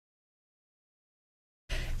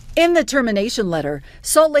In the termination letter,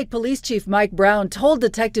 Salt Lake Police Chief Mike Brown told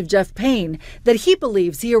Detective Jeff Payne that he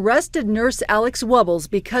believes he arrested nurse Alex Wubbles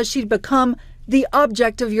because she'd become the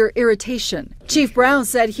object of your irritation. Chief Brown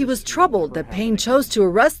said he was troubled that Payne chose to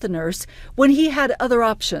arrest the nurse when he had other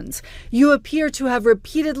options. You appear to have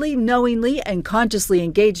repeatedly, knowingly, and consciously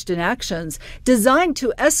engaged in actions designed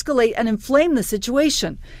to escalate and inflame the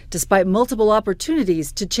situation, despite multiple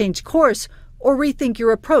opportunities to change course or rethink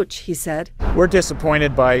your approach, he said. We're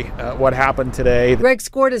disappointed by what happened today. Greg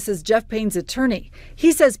Skordas is Jeff Payne's attorney.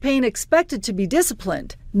 He says Payne expected to be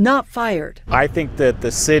disciplined, not fired. I think that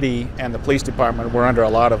the city and the police department were under a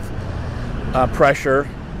lot of pressure,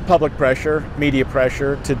 public pressure, media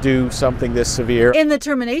pressure to do something this severe. In the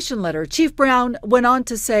termination letter, Chief Brown went on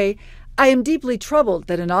to say, I am deeply troubled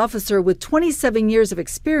that an officer with 27 years of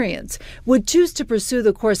experience would choose to pursue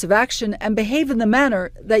the course of action and behave in the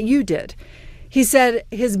manner that you did. He said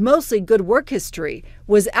his mostly good work history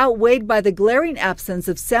was outweighed by the glaring absence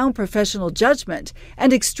of sound professional judgment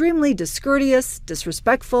and extremely discourteous,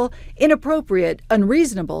 disrespectful, inappropriate,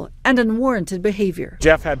 unreasonable, and unwarranted behavior.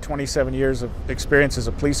 Jeff had 27 years of experience as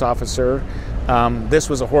a police officer. This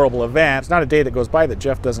was a horrible event. It's not a day that goes by that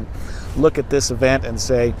Jeff doesn't look at this event and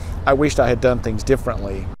say, I wished I had done things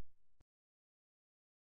differently.